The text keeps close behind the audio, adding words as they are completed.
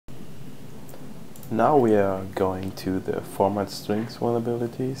Now we are going to the format strings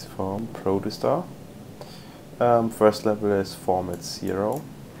vulnerabilities from Protostar. First level is format0.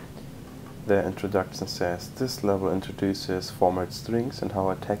 The introduction says this level introduces format strings and how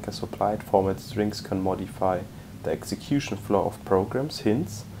attackers who applied format strings can modify the execution flow of programs.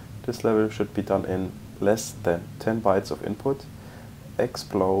 Hints: this level should be done in less than 10 bytes of input.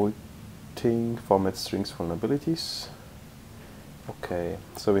 Exploiting format strings vulnerabilities. Okay,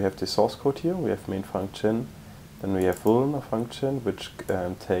 so we have the source code here, we have main function, then we have vuln function, which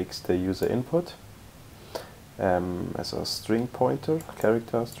takes the user input as a string pointer,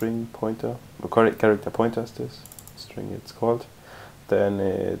 string pointer, or character pointer is this, string it's called. Then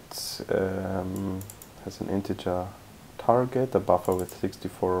it has an integer target, a buffer with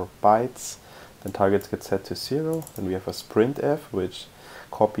 64 bytes, then targets get set to 0, then we have a sprintf, which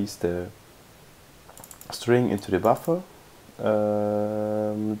copies the string into the buffer.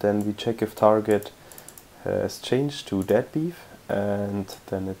 Then we check if target has changed to dead beef, and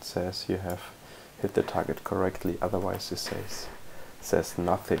then it says you have hit the target correctly, otherwise it says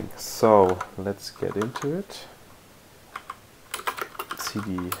nothing. So let's get into it.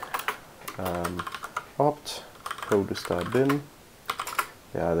 cd opt protostar bin.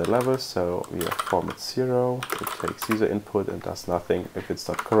 Yeah, the levels. So we have format0. It takes user input and does nothing if it's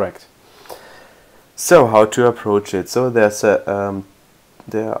not correct. So how to approach it? So there's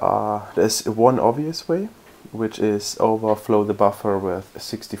one obvious way, which is overflow the buffer with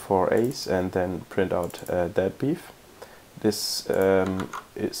 64 A's and then print out dead beef. This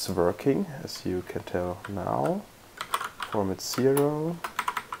is working, as you can tell now. Format0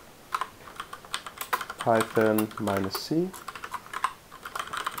 python -c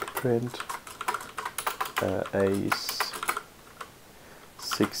print A's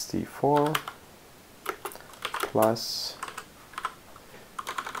 64 plus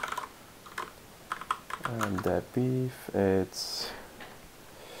and that beef, it's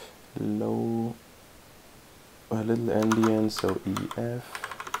low, a little endian, so ef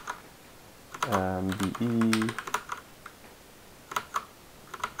be ad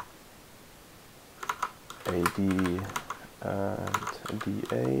and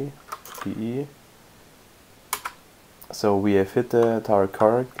da de. So we have hit the target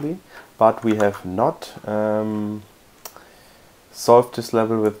correctly, but we have not solved this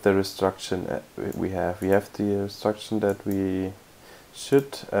level with the restriction we have. We have the restriction that we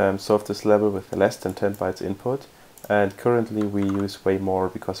should solve this level with less than 10 bytes input, and currently we use way more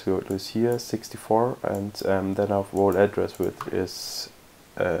because we use here 64, and then our whole address width is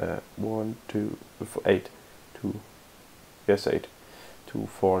 1, 2, 8, 2, yes 8, 2,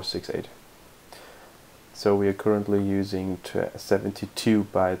 4, 6, 8. So we are currently using 72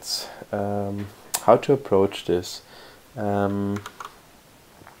 bytes. How to approach this?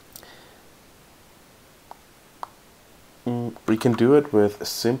 We can do it with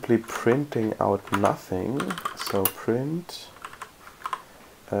simply printing out nothing. So print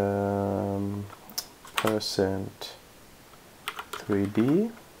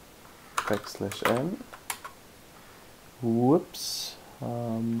 %3d \n. Whoops.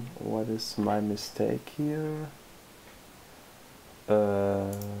 What is my mistake here?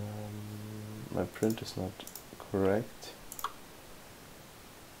 My print is not correct.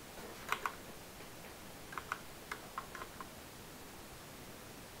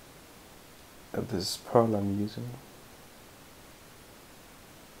 This is Perl I'm using.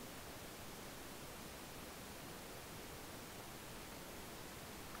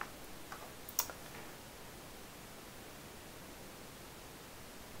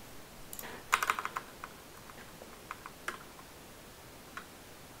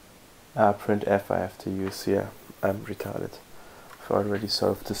 Printf I have to use. Yeah, I'm retarded. I've already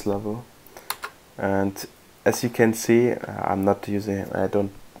solved this level, and as you can see, I'm not using. I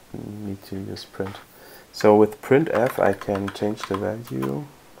don't need to use print. So with printf I can change the value,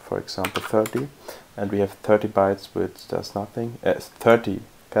 for example 30, and we have 30 bytes which does nothing, 30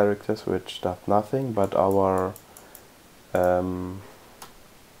 characters which does nothing, but our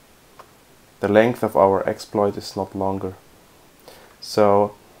the length of our exploit is not longer.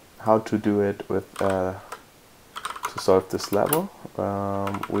 So how to do it with to solve this level?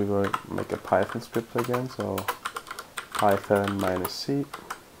 We will make a Python script again, so python -c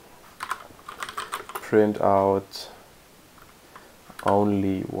print out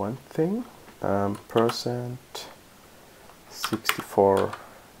only one thing,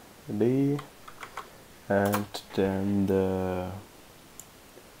 %64d, and then the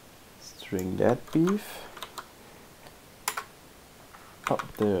string dead beef. Oh,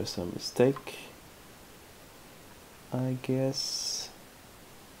 there's a mistake, I guess.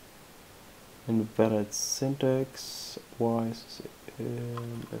 invalid syntax. Why is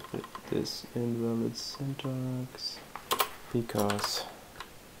this invalid syntax? Because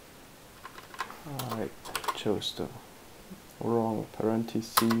I chose the wrong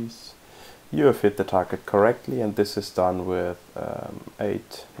parentheses. You have hit the target correctly, and this is done with 9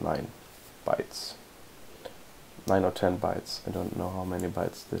 bytes. 9 or 10 bytes. I don't know how many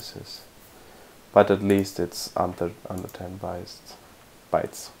bytes this is, but at least it's under 10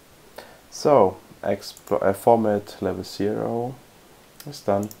 bytes. So format level 0 is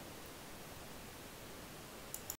done.